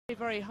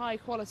Very high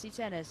quality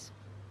tennis.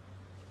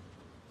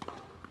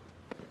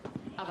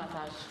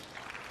 Avantage.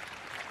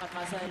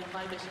 Mademoiselle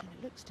Vaidisova.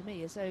 It looks to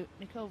me as though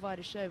Nicole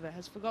Vaidisova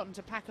has forgotten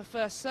to pack a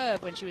first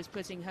serve when she was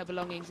putting her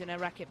belongings in her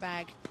racket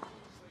bag.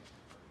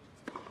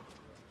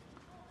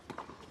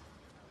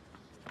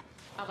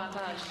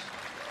 Avantage.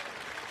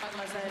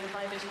 Mademoiselle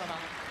Vaidisova.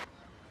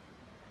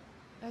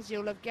 As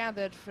you'll have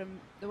gathered from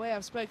the way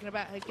I've spoken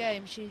about her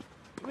game, she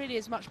really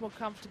is much more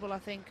comfortable, I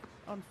think,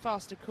 on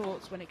faster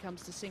courts when it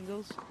comes to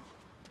singles.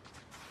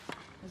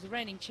 As a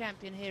reigning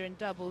champion here in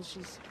doubles,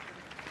 she's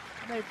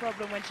no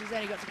problem when she's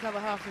only got to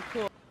cover half the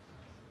court.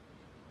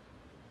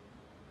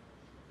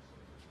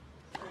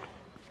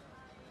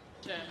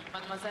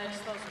 Mademoiselle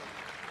Stosur.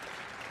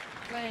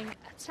 Playing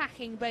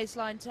attacking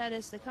baseline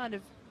tennis, the kind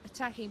of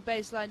attacking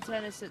baseline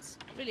tennis that's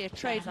really a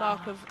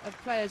trademark of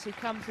players who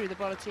come through the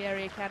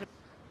Bollettieri Academy.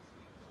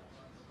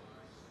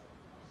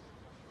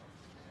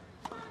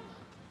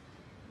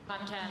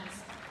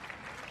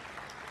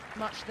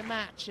 Much the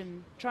match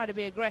and try to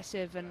be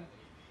aggressive, and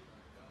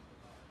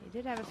he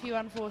did have a few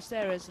unforced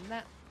errors, and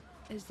that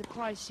is the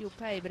price you'll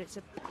pay, but it's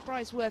a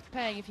price worth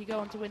paying if you go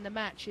on to win the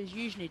match, as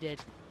you usually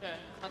did.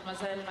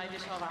 Mademoiselle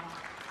Vaidisova.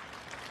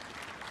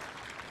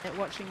 At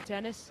watching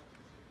tennis,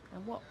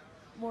 and what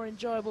more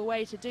enjoyable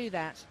way to do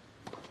that?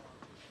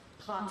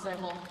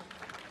 3-0.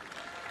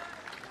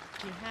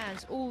 She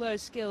has all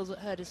those skills at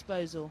her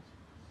disposal.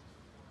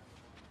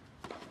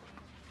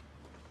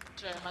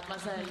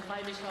 Mademoiselle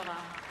Vaidisova.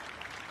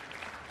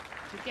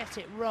 To get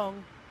it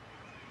wrong.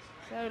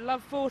 So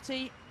love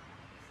 40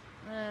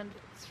 and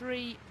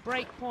 3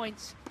 break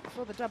points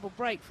for the double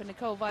break for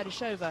Nicole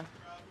Vaidisova.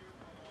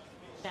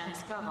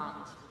 15-40.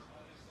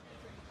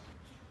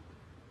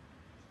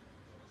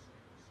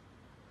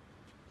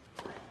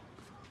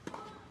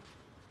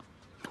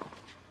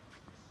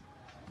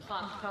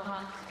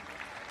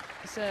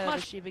 Serve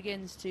as she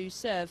begins to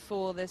serve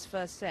for this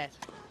first set.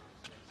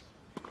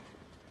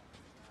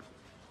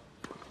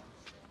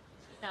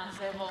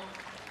 15-0.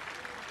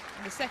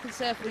 And the second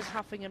serve was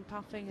huffing and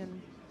puffing,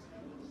 and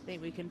I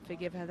think we can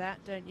forgive her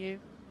that, don't you?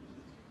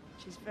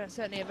 She's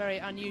certainly a very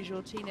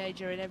unusual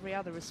teenager in every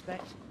other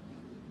respect.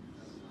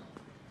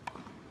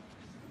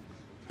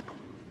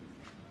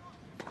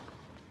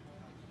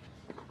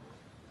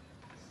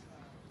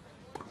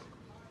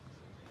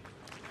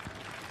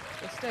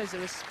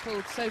 Stosur was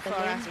pulled so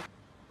far out of,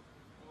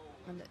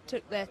 and that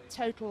took their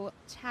total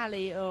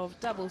tally of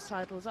doubles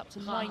titles up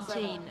to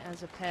 19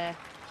 as a pair.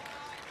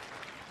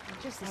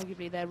 And just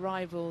arguably their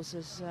rivals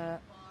as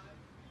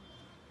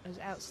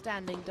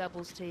outstanding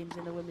doubles teams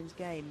in the women's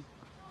game.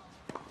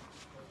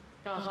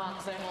 40.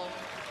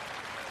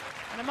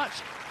 And a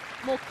much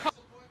more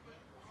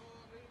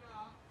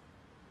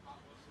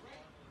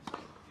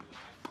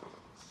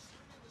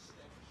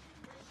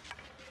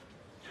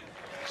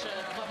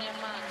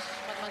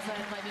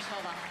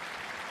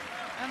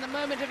and the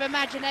moment of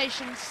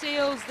imagination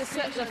seals the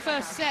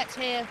first set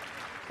here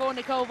for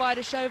Nicole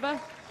Vaidisova.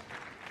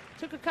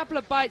 Took a couple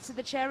of bites of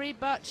the cherry,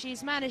 but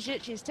she's managed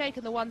it. She's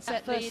taken the one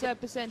set lead.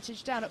 Serve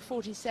percentage down at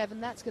 47.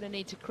 That's going to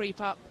need to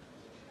creep up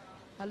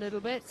a little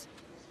bit.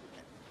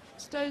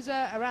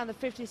 Stosur around the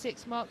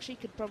 56 mark. She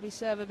could probably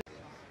serve a bit.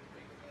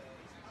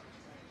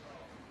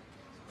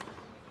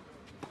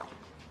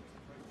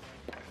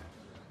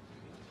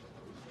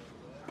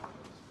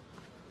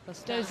 Well,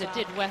 Stosur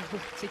did well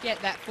to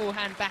get that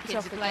forehand back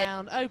into the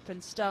ground.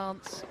 Open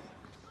stance,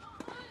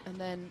 and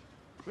then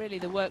really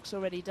the work's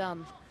already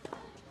done.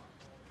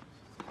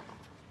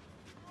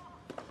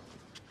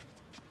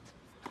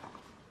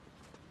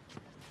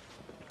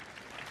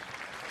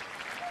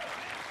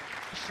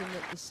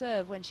 That the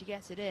serve, when she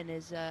gets it in,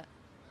 is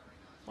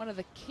one of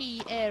the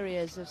key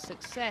areas of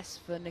success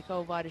for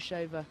Nicole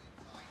Vaidisova.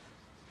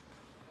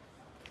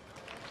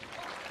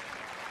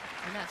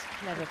 And that's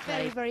clever play.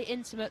 Very, very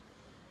intimate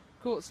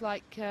courts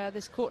like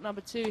this court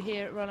number 2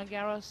 here at Roland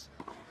Garros.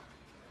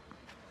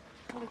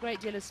 Not a great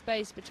deal of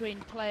space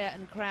between player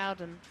and crowd,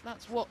 and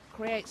that's what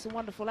creates some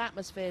wonderful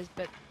atmospheres,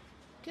 but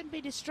can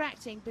be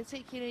distracting,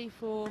 particularly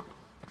for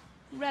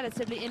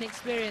relatively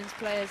inexperienced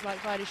players like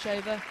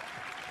Vaidisova.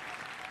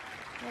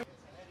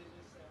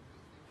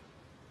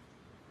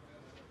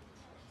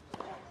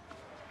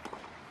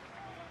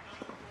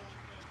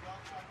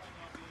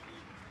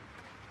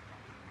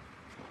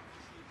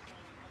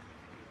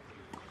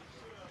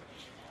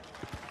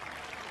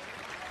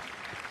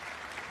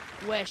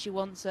 Where she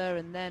wants her,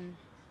 and then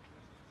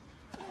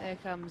there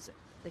comes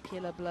the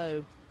killer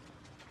blow.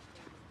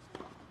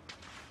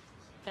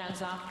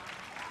 Hands up.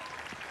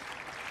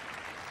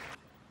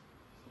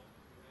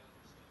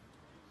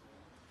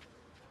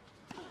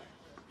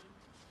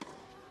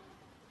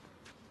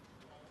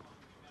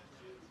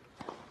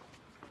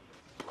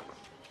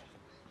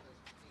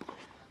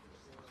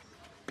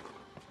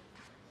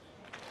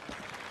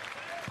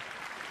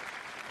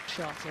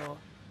 Shot, or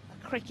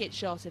a cricket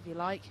shot if you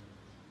like.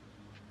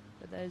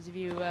 For those of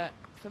you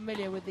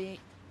familiar with the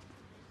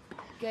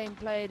game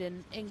played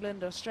in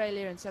England,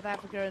 Australia and South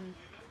Africa and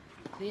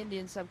the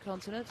Indian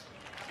subcontinent.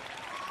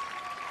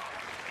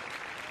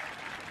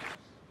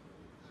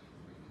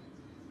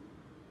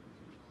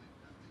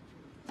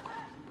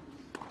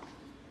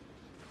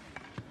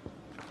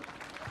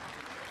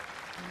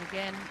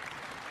 again.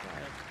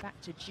 Back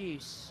to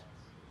deuce.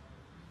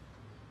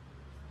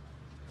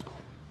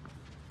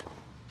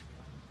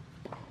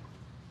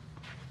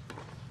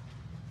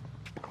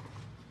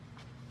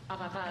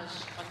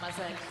 Avantage,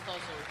 Mademoiselle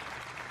Stosur.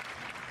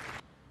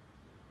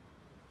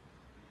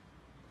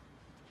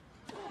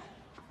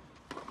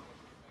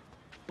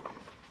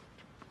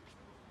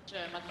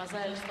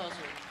 Mademoiselle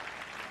Stosur.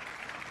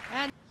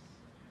 And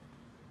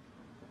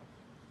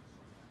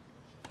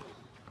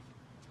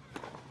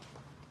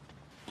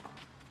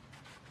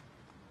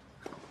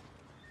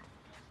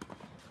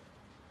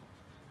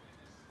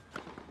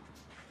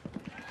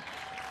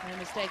no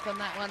mistake on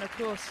that one, of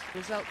course.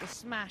 Result the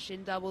smash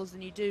in doubles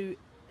than you do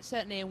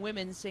certainly in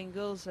women's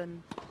singles,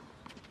 and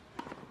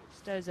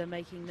Stosur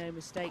making no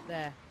mistake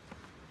there.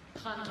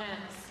 30-15.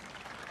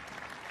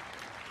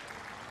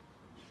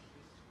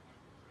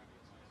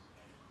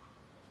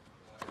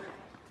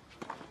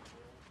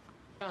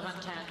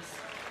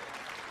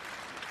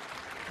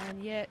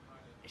 And yet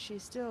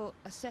she's still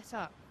a set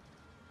up.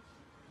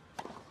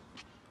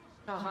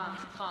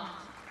 40-30.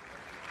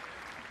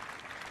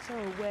 So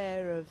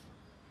aware of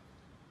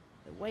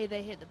the way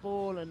they hit the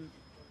ball and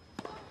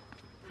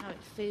how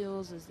it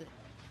feels as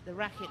the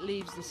racket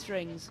leaves the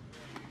strings.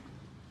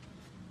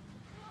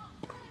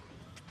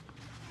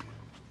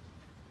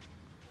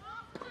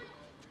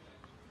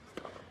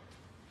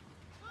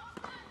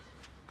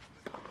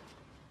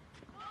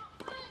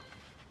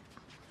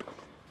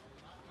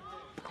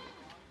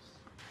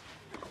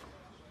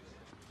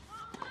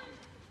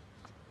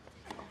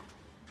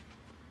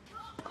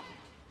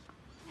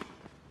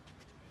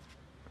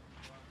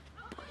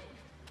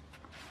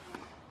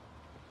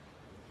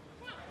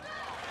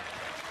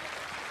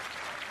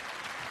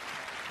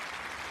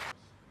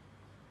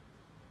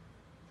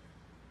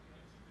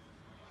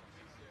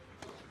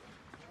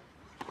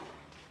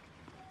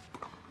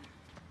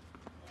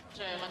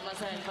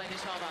 Mademoiselle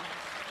Vaidisova.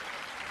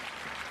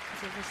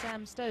 So for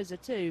Sam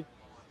Stosur too,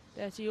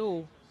 30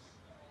 all.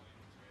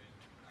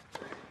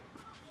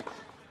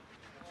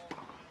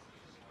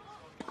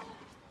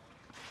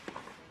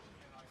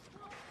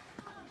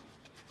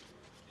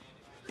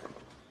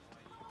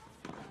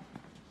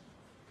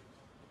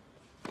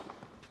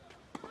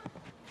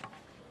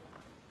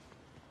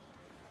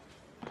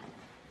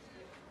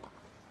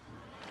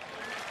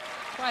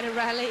 Quite a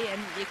rally,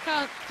 and you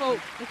can't fault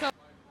Nicole.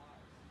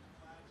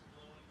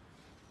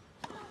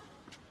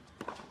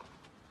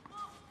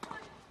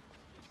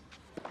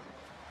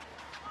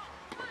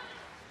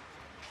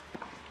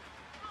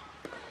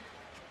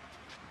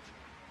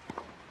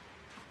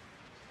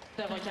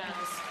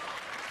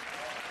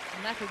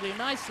 And that'll do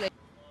nicely.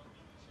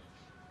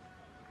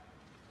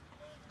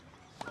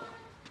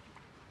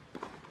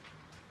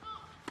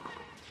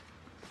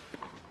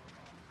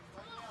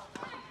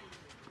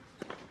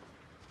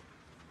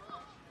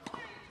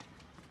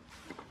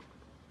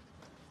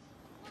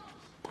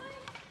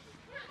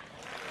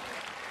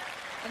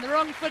 And the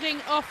wrong footing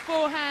off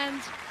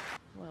forehand.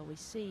 Well, we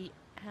see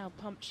how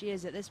pumped she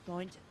is at this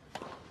point.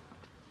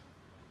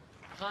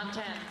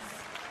 30.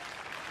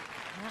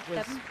 That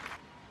was 40.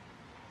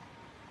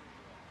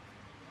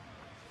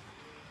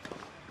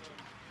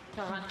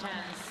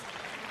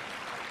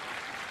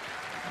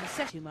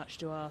 too much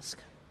to ask.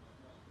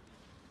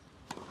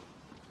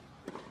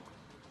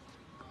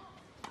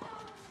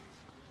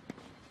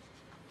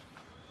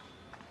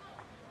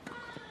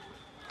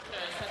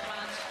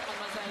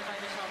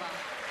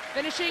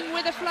 Finishing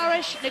with a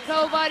flourish,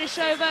 Nicole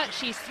Vaidisova.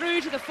 She's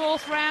through to the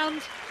fourth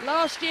round.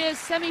 Last year's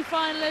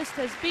semi-finalist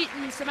has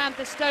beaten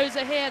Samantha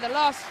Stosur here. The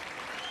last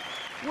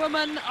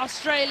woman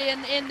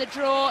Australian in the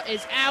draw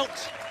is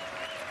out.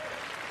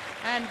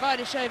 And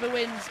Vaidisova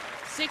wins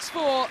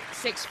 6-4,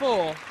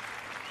 6-4.